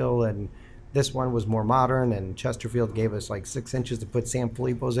and feel, and this one was more modern. And Chesterfield gave us like 6 inches to put San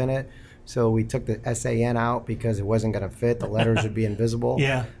Filippo's in it. So we took the SAN out because it wasn't going to fit. The letters would be invisible.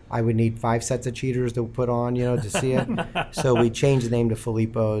 Yeah. I would need 5 sets of cheaters to put on, to see it. So we changed the name to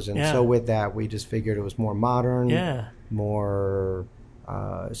Filippo's. And so with that, we just figured it was more modern. Yeah. More,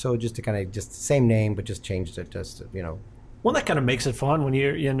 so just to kind of just the same name, but just changed it Well, that kind of makes it fun when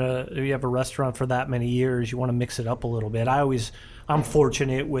you have a restaurant for that many years. You want to mix it up a little bit. I'm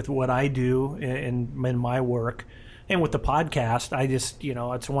fortunate with what I do in my work. And with the podcast, I just,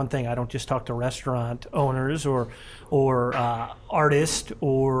 it's one thing. I don't just talk to restaurant owners or artists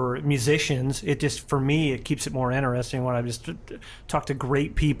or musicians. It just, for me, it keeps it more interesting when I just talk to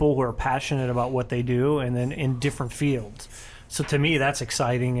great people who are passionate about what they do and then in different fields. So to me, that's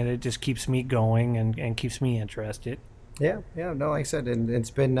exciting, and it just keeps me going and keeps me interested. Yeah. No, like I said, and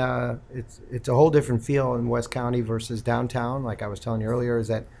it's been it's a whole different feel in West County versus downtown. Like I was telling you earlier, is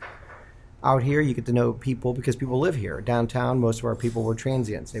that out here you get to know people because people live here. Downtown, most of our people were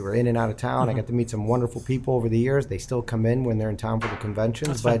transients. They were in and out of town. I got to meet some wonderful people over the years. They still come in when they're in town for the conventions.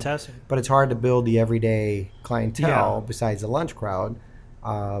 That's fantastic. But it's hard to build the everyday clientele besides the lunch crowd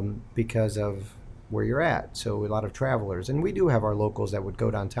because of where you're at. So a lot of travelers. And we do have our locals that would go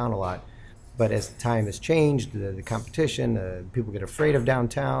downtown a lot. But as time has changed, the competition, people get afraid of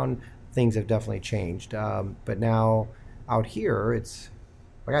downtown, things have definitely changed. But now out here, it's,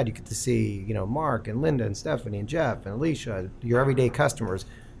 my God, you get to see, Mark and Linda and Stephanie and Jeff and Alicia, your everyday customers.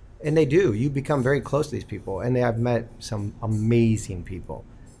 And they do. You become very close to these people. And I've met some amazing people.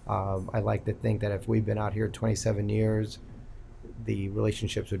 I like to think that if we've been out here 27 years, the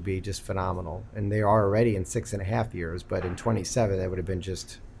relationships would be just phenomenal. And they are already in 6.5 years. But in 27, that would have been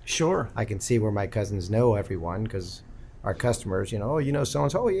just... Sure. I can see where my cousins know everyone because our customers,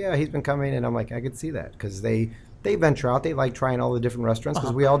 so-and-so, oh, yeah, he's been coming. And I'm like, I could see that because they venture out. They like trying all the different restaurants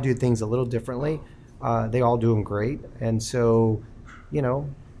because we all do things a little differently. They all do them great. And so,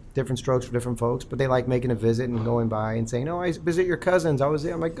 different strokes for different folks. But they like making a visit and going by and saying, I visit your cousins. I was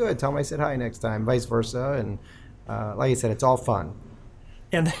there. I'm like, good. Tell them I said hi next time, vice versa. And like I said, it's all fun.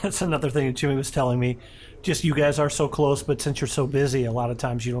 And that's another thing that Jimmy was telling me. Just you guys are so close, but since you're so busy, a lot of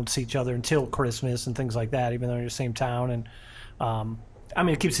times you don't see each other until Christmas and things like that, even though you're in the same town. And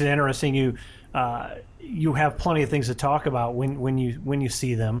it keeps it interesting. You have plenty of things to talk about when you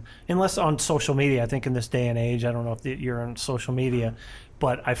see them, unless on social media. I think in this day and age, I don't know if you're on social media,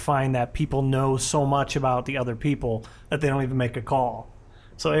 but I find that people know so much about the other people that they don't even make a call.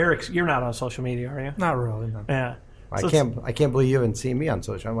 So Eric, you're not on social media, are you? Not really, no. Yeah. I can't believe you haven't seen me on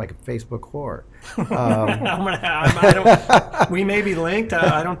social. I'm like a Facebook whore. We may be linked.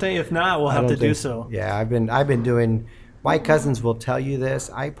 I don't think. If not, we'll have to do so. Yeah, I've been doing. My cousins will tell you this.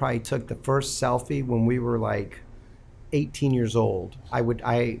 I probably took the first selfie when we were like 18 years old. I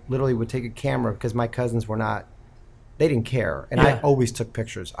literally would take a camera because my cousins were not. They didn't care, and I always took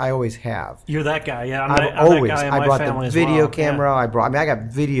pictures. I always have. You're that guy, yeah. I'm always. that guy in I my brought family the video as well. camera. Yeah. I got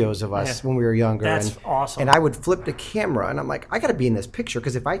videos of us when we were younger. That's awesome. And I would flip the camera, and I'm like, I got to be in this picture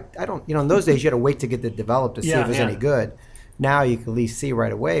because if I don't, in those days you had to wait to get it developed to see if it was any good. Now you can at least see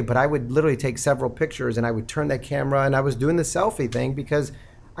right away. But I would literally take several pictures, and I would turn that camera, and I was doing the selfie thing because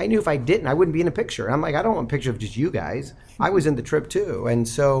I knew if I didn't, I wouldn't be in a picture. And I'm like, I don't want a picture of just you guys. I was in the trip too, and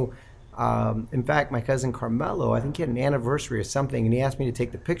so. In fact, my cousin Carmelo, I think he had an anniversary or something, and he asked me to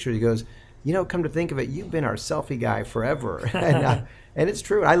take the picture. He goes, come to think of it, you've been our selfie guy forever. And it's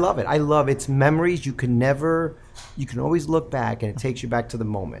true. I love it. I love its memories. You can always look back, and it takes you back to the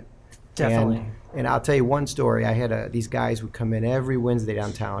moment. Definitely. And I'll tell you one story. I had these guys would come in every Wednesday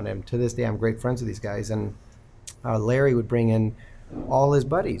downtown, and to this day, I'm great friends with these guys. And Larry would bring in all his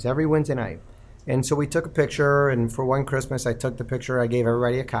buddies every Wednesday night. And so we took a picture, and for one Christmas, I took the picture. I gave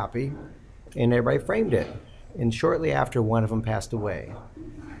everybody a copy, and everybody framed it. And shortly after, one of them passed away.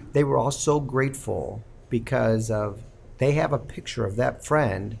 They were all so grateful because of they have a picture of that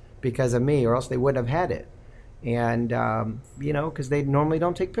friend because of me, or else they wouldn't have had it. And, because they normally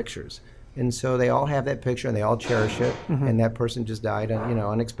don't take pictures. And so they all have that picture and they all cherish it. And that person just died,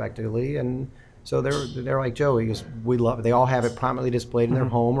 unexpectedly. And so they're like, Joe, we love it. They all have it prominently displayed in their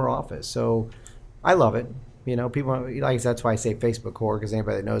home or office. So I love it. People, that's why I say Facebook core, because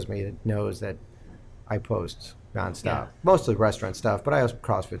anybody that knows me knows that I post nonstop. Yeah. Mostly restaurant stuff, but I also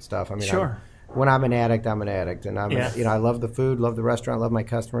CrossFit stuff. Sure. When I'm an addict, I'm an addict. And Yeah. I love the food, love the restaurant, love my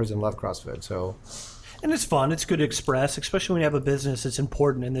customers, and love CrossFit. So. And it's fun. It's good to express, especially when you have a business. It's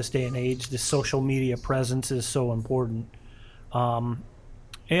important in this day and age. The social media presence is so important. And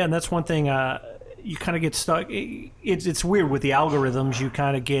that's one thing you kind of get stuck. It's weird with the algorithms. You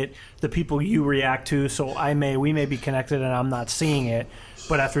kind of get the people you react to. So we may be connected and I'm not seeing it.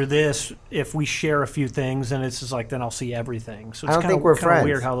 But after this, if we share a few things, and it's just like, then I'll see everything. So it's I don't think we're kind of friends.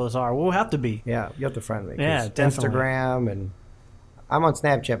 weird how those are. We'll have to be. Yeah, you have to friend me. Yeah, 'cause definitely. Instagram, and I'm on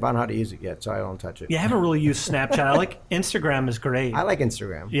Snapchat, but I don't know how to use it yet, so I don't touch it. Yeah, I haven't really used Snapchat. I like Instagram is great. I like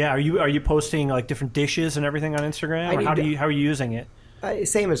Instagram. Yeah, are you posting like different dishes and everything on Instagram? Or how are you using it?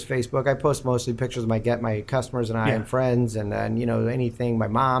 Same as Facebook. I post mostly pictures of my customers and I Yeah. and friends, and then anything, my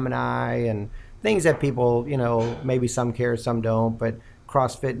mom and I, and things that people maybe some care, some don't, but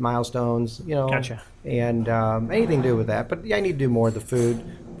CrossFit milestones, Gotcha. and anything to do with that. But yeah, I need to do more of the food,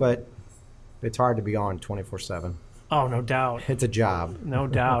 but it's hard to be on 24/7. Oh, no doubt. It's a job. No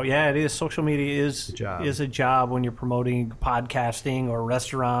doubt. Yeah, it is. Social media is job. a job when you're promoting podcasting or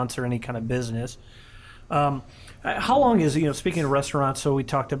restaurants or any kind of business. How long is speaking of restaurants? So we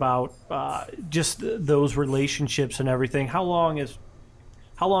talked about just those relationships and everything. How long is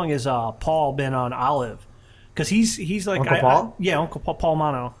Paul been on Olive? Because he's like Uncle Paul? Uncle Paul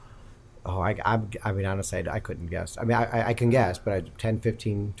Mano. Oh, I mean, honestly, I couldn't guess. I mean, I can guess, but 10,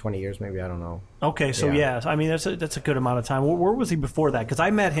 15, 20 years maybe, I don't know. Okay, so Yeah. I mean that's a good amount of time. Where was he before that? Because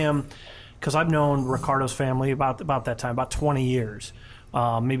I met him because I've known Ricardo's family about that time, about 20 years,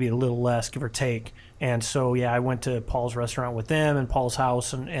 maybe a little less, give or take. And so I went to Paul's restaurant with them and Paul's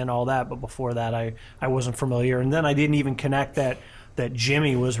house and all that. But before that, I wasn't familiar, and then I didn't even connect that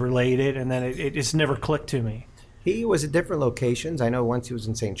Jimmy was related, and then it just never clicked to me. He was at different locations. I know once he was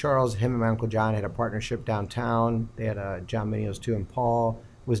in St. Charles. Him and my Uncle John had a partnership downtown. They had John Minio's too, and Paul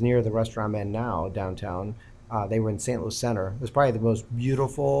was near the restaurant I'm in now downtown. They were in St. Louis Center. It was probably the most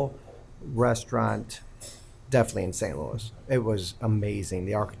beautiful restaurant, definitely in St. Louis. It was amazing.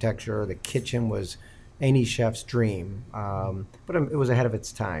 The architecture, the kitchen was any chef's dream, but it was ahead of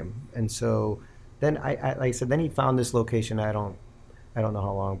its time. And so then, like I said, then he found this location. I don't know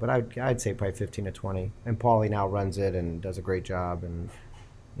how long, but I'd say probably 15 to 20. And Paulie now runs it and does a great job. And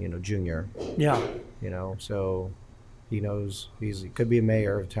Junior, Yeah. so he knows he could be a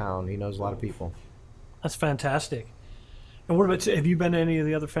mayor of town. He knows a lot of people. That's fantastic. And what about, have you been to any of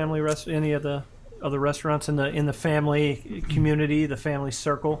the other any of the other restaurants in the family community, the family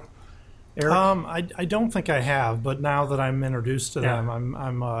circle? Eric? I don't think I have, but now that I'm introduced to Yeah. them,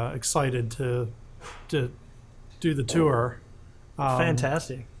 I'm excited to do the tour.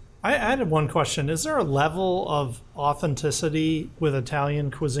 Fantastic. I had one question. Is there a level of authenticity with Italian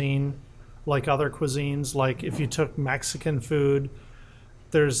cuisine like other cuisines? Like if you took Mexican food,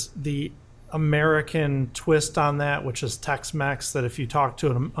 there's the American twist on that, which is Tex-Mex, that if you talk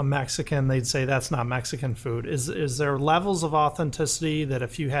to a Mexican, they'd say that's not Mexican food. Is there levels of authenticity that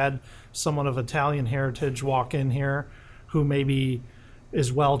if you had someone of Italian heritage walk in here who maybe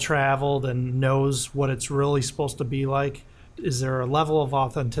is well-traveled and knows what it's really supposed to be like, is there a level of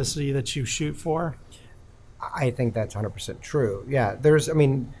authenticity that you shoot for? I think that's 100% true. Yeah,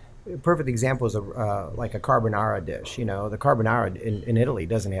 a perfect example is like a carbonara dish. The carbonara in Italy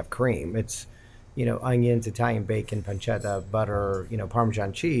doesn't have cream. It's, onions, Italian bacon, pancetta, butter,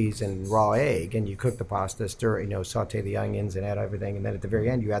 Parmesan cheese, and raw egg. And you cook the pasta, stir, saute the onions and add everything. And then at the very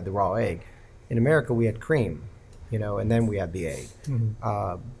end, you add the raw egg. In America, we had cream, and then we had the egg.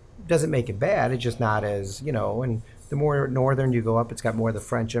 Mm-hmm. Doesn't make it bad. It's just not as, and the more northern you go up, it's got more of the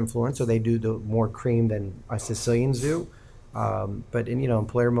French influence. So they do the more cream than us Sicilians do. But in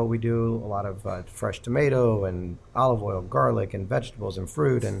Palermo, we do a lot of fresh tomato and olive oil, garlic, and vegetables and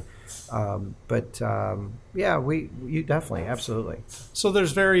fruit. And you definitely, absolutely. So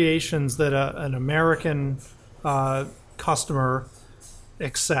there's variations that an American customer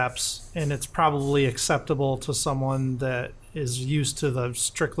accepts, and it's probably acceptable to someone that is used to the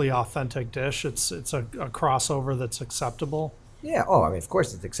strictly authentic dish. It's a crossover that's acceptable. Yeah. Oh, of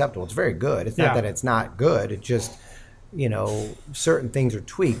course it's acceptable. It's very good. It's not that it's not good. It just, certain things are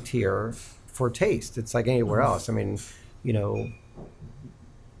tweaked here for taste. It's like anywhere else.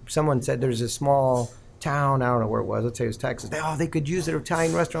 Someone said there's a small town, I don't know where it was, let's say it was Texas, they could use an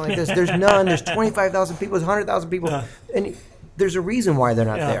Italian restaurant like this. There's none. There's 25,000 people, there's 100,000 people. And there's a reason why they're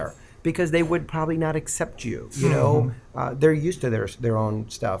not there. Because they would probably not accept you, you know. They're used to their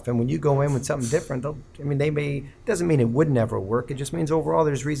own stuff. And when you go in with something different, doesn't mean it would never work. It just means overall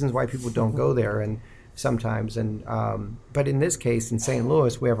there's reasons why people don't go there and sometimes. But in this case, in St.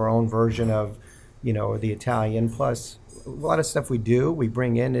 Louis, we have our own version of, you know, the Italian. Plus, a lot of stuff we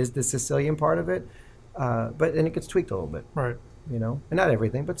bring in is the Sicilian part of it. But then it gets tweaked a little bit. Right. You know, and not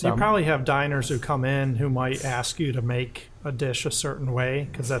everything, but some. You probably have diners who come in who might ask you to make a dish a certain way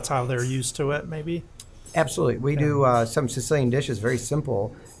because that's how they're used to it, maybe. Absolutely. We do some Sicilian dishes, very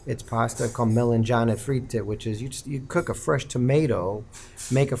simple. It's pasta called melanzane fritte, which is you cook a fresh tomato,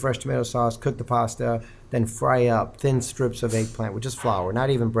 make a fresh tomato sauce, cook the pasta, then fry up thin strips of eggplant with just flour, not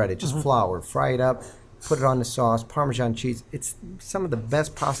even breaded, just flour. Fry it up, put it on the sauce, Parmesan cheese. It's some of the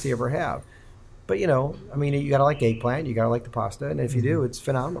best pasta you ever have. But, you know, I mean, you got to like eggplant, you got to like the pasta, and if you do, it's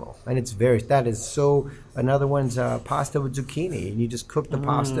phenomenal. And another one's pasta with zucchini. And you just cook the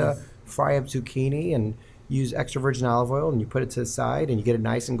pasta, fry up zucchini, and use extra virgin olive oil, and you put it to the side, and you get it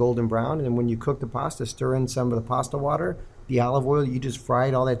nice and golden brown. And then when you cook the pasta, stir in some of the pasta water, the olive oil, you just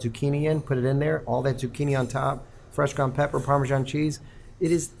fried all that zucchini in, put it in there, all that zucchini on top, fresh ground pepper, Parmesan cheese.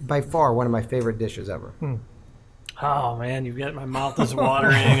 It is by far one of my favorite dishes ever. Oh man, you've got my mouth is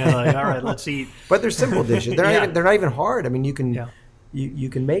watering. And like, all right, let's eat. But they're simple dishes. They're not even hard. I mean, you can you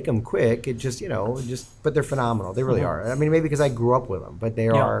can make them quick. It just but they're phenomenal. They really are. I mean, maybe because I grew up with them, but they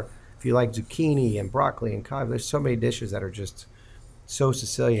are. If you like zucchini and broccoli and cauliflower, there's so many dishes that are just so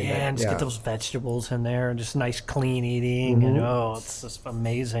Sicilian. Yeah, and just get those vegetables in there and just nice clean eating. And it's just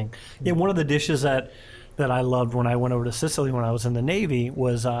amazing. Yeah, one of the dishes that I loved when I went over to Sicily when I was in the Navy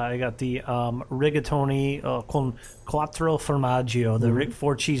was I got the rigatoni con quattro formaggio, the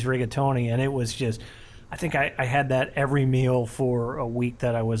 4-cheese rigatoni, and it was just, I think I had that every meal for a week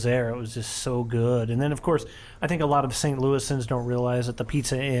that I was there. It was just so good. And then, of course, I think a lot of St. Louisans don't realize that the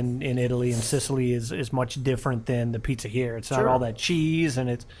pizza in Italy and Sicily is much different than the pizza here. It's not all that cheese,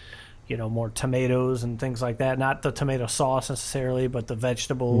 and it's, you know, more tomatoes and things like that. Not the tomato sauce necessarily, but the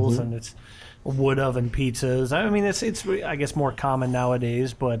vegetables, and it's wood oven pizzas. I mean, it's I guess more common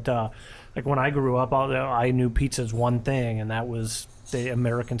nowadays, but like when I grew up, I knew pizza's one thing, and that was the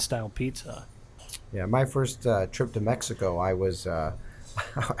American style pizza. Yeah, my first trip to Mexico, I was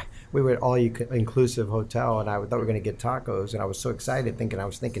we were at all inclusive hotel, and I thought we were going to get tacos, and I was so excited, I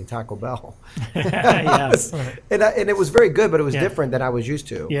was thinking Taco Bell. Yes. And it was very good, but it was different than I was used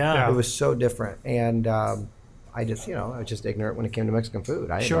to. Yeah. It was so different, and I was just ignorant when it came to Mexican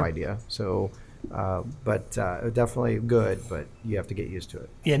food. I had no idea. So, but definitely good, but you have to get used to it.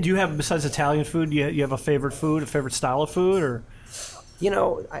 Yeah. And do you have, besides Italian food, do you have a favorite food, a favorite style of food, or? You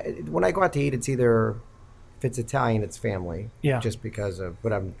know, when I go out to eat, it's either, if it's Italian, it's family. Yeah. Just because of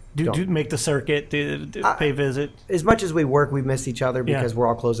what I'm. Do you make the circuit, do pay visit? As much as we work, we miss each other because we're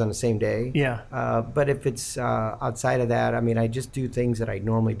all closed on the same day. Yeah. But if it's outside of that, I mean, I just do things that I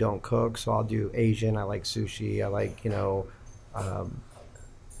normally don't cook. So I'll do Asian. I like sushi. I like,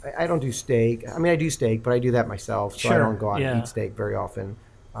 I don't do steak. I mean, I do steak, but I do that myself. So I don't go out and eat steak very often.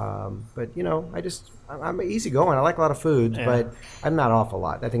 But I'm easygoing. I like a lot of foods, but I'm not off a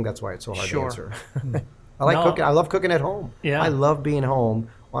lot. I think that's why it's so hard to answer. I like cooking. I love cooking at home. Yeah. I love being home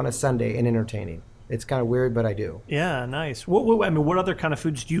on a Sunday and entertaining. It's kind of weird, but I do. Yeah, nice. What other kind of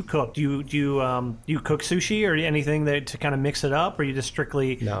foods do you cook? Do you cook sushi or anything to kind of mix it up, or are you just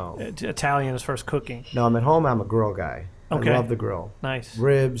strictly Italian as far as cooking? No, I'm at home. I'm a grill guy. Okay. I love the grill. Nice.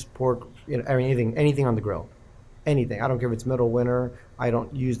 Ribs, pork, anything on the grill. Anything. I don't care if it's middle winter. I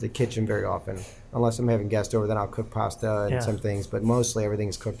don't use the kitchen very often. Unless I'm having guests over, then I'll cook pasta and some things. But mostly everything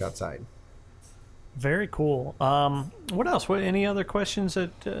is cooked outside. Very cool. What else? Any other questions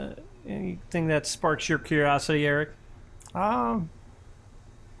anything that sparks your curiosity, Eric? I'm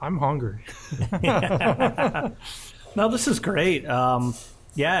hungry. No, this is great.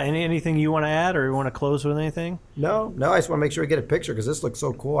 Anything you want to add, or you want to close with anything? No. I just want to make sure I get a picture because this looks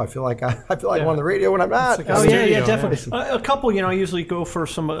so cool. I feel like I'm on the radio when I'm not. Definitely. A couple. I usually go for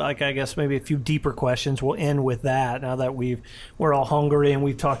some, I guess maybe a few deeper questions. We'll end with that. Now that we're all hungry and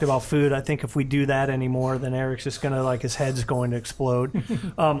we've talked about food, I think if we do that anymore, then Eric's just gonna his head's going to explode.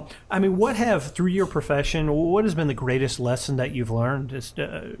 Through your profession, what has been the greatest lesson that you've learned? Just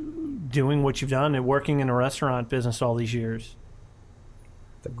doing what you've done and working in a restaurant business all these years.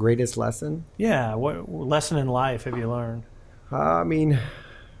 The greatest lesson? Yeah, what lesson in life have you learned? I don't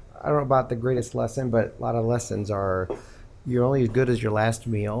know about the greatest lesson, but a lot of lessons are you're only as good as your last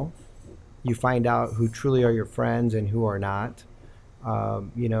meal. You find out who truly are your friends and who are not.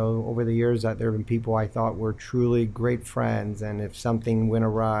 Over the years, that there have been people I thought were truly great friends, and if something went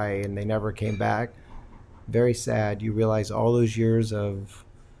awry and they never came back, very sad. You realize all those years of,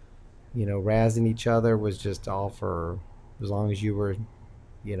 razzing each other was just all for as long as you were,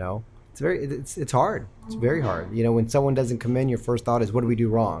 it's hard. It's very hard. When someone doesn't come in, your first thought is, what do we do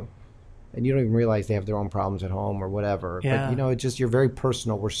wrong? And you don't even realize they have their own problems at home or whatever. Yeah. But, it's just, you're very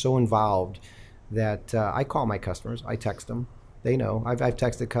personal. We're so involved that I call my customers. I text them. They know. I've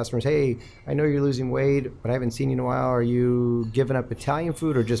texted customers, hey, I know you're losing weight, but I haven't seen you in a while. Are you giving up Italian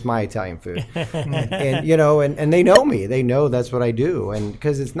food or just my Italian food? and they know me. They know that's what I do. And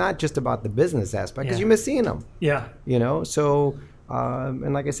because it's not just about the business aspect, because you miss seeing them. Yeah. So,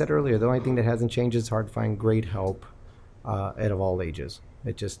 and like I said earlier, the only thing that hasn't changed is it's hard to find great help out of all ages.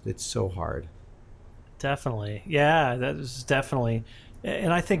 It's so hard. Definitely. Yeah, that is definitely.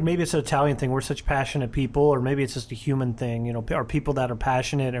 And I think maybe it's an Italian thing. We're such passionate people, or maybe it's just a human thing, are people that are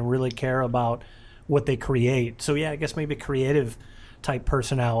passionate and really care about what they create. So, yeah, I guess maybe creative type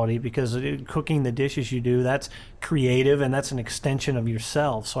personality, because cooking the dishes you do, that's creative and that's an extension of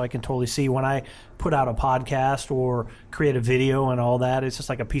yourself. So I can totally see when I put out a podcast or create a video and all that, it's just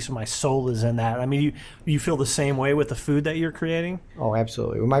like a piece of my soul is in that. I mean, you feel the same way with the food that you're creating? Oh,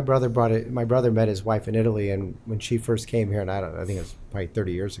 absolutely. When my brother met his wife in Italy, and when she first came here, and I think it was probably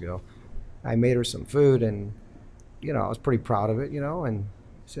 30 years ago, I made her some food, and I was pretty proud of it, and I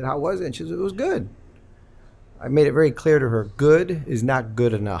said, how was it? And she said, it was good. I made it very clear to her, good is not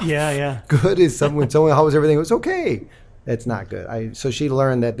good enough. Yeah. Good is when someone, how was everything? It was okay. That's not good. So she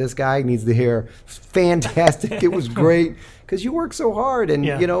learned that this guy needs to hear, fantastic, it was great, because you work so hard, and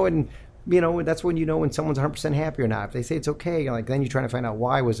that's when when someone's 100% happy or not. If they say it's okay, then you're trying to find out,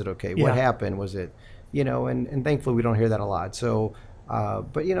 why was it okay? What happened? Was it, and thankfully we don't hear that a lot. So,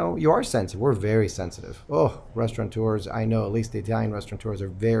 but you are sensitive. We're very sensitive. Oh, restaurateurs, I know at least the Italian restaurateurs are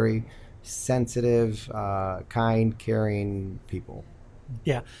very sensitive, kind, caring people.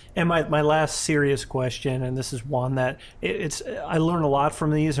 Yeah. And my last serious question, and this is one that I learned a lot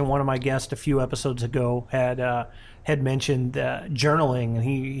from these, and one of my guests a few episodes ago had mentioned journaling, and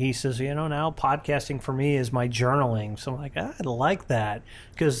he says, now podcasting for me is my journaling. So I'm like, I like that,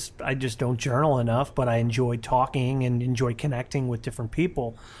 because I just don't journal enough, but I enjoy talking and enjoy connecting with different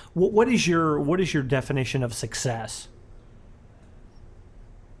people. What is your definition of success?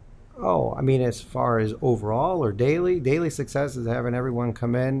 Oh, I mean, as far as overall or daily success is having everyone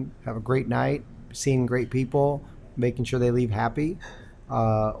come in, have a great night, seeing great people, making sure they leave happy.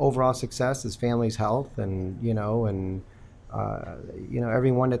 Overall success is family's health, and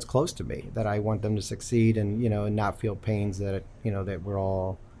everyone that's close to me, that I want them to succeed, and and not feel pains that that we're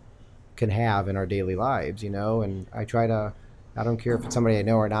all can have in our daily lives. And I don't care if it's somebody I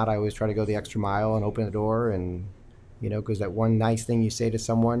know or not. I always try to go the extra mile and open the door, and because that one nice thing you say to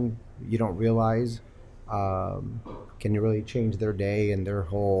someone, you don't realize can really change their day and their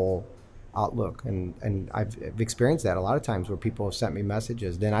whole outlook. And I've experienced that a lot of times, where people have sent me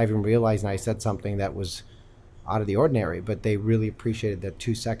messages. Then I even realized, and I said something that was out of the ordinary, but they really appreciated that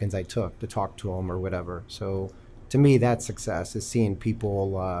 2 seconds I took to talk to them or whatever. So to me, that's success, is seeing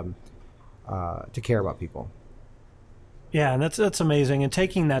people to care about people. Yeah, and that's amazing. And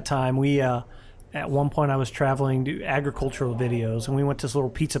taking that time, we at one point I was traveling to agricultural videos, and we went to this little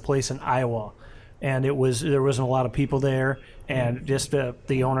pizza place in Iowa, and there wasn't a lot of people there, and just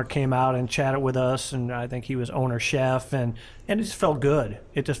the owner came out and chatted with us, and I think he was owner chef, and it just felt good.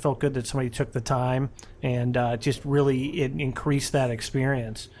 It just felt good that somebody took the time, and just really it increased that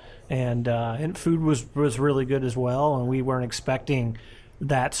experience, and food was really good as well, and we weren't expecting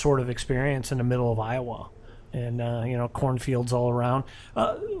that sort of experience in the middle of Iowa. And cornfields all around.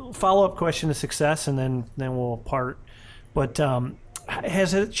 Follow-up question to success, and then we'll part. But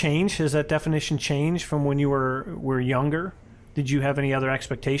has it changed? Has that definition changed from when you were younger? Did you have any other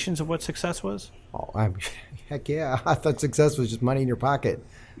expectations of what success was? Oh, heck yeah! I thought success was just money in your pocket,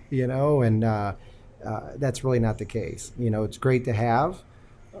 and that's really not the case. It's great to have,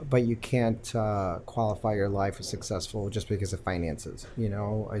 but you can't qualify your life as successful just because of finances.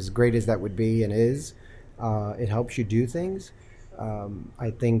 As great as that would be and is. It helps you do things.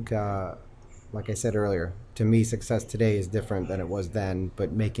 I think, like I said earlier, to me, success today is different than it was then,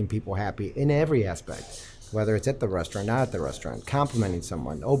 but making people happy in every aspect, whether it's at the restaurant, not at the restaurant, complimenting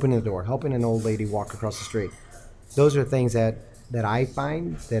someone, opening the door, helping an old lady walk across the street. Those are things that I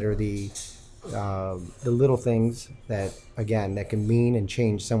find that are the little things that, again, that can mean and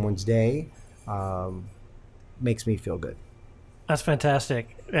change someone's day, makes me feel good. That's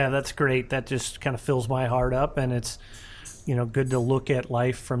fantastic. Yeah, that's great. That just kind of fills my heart up, and it's good to look at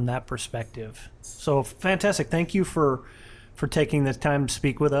life from that perspective. So fantastic. Thank you for for taking the time to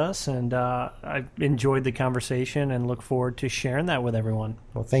speak with us, and I enjoyed the conversation and look forward to sharing that with everyone.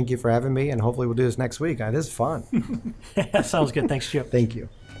 Well, thank you for having me, and hopefully we'll do this next week. This is fun. Sounds good. Thanks, Chip. Thank you.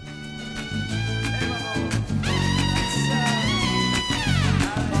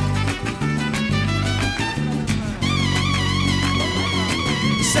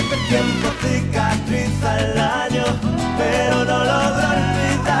 Sé que el tiempo cicatriza el daño, pero no logro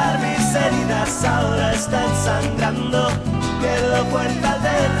olvidar mis heridas, ahora están sangrando. Pierdo fuerza al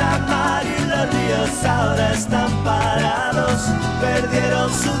derramar y los ríos ahora están parados.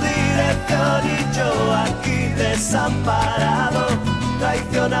 Perdieron su dirección y yo aquí desamparado.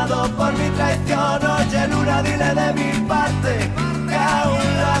 Traicionado por mi traición, oye luna, dile de mi parte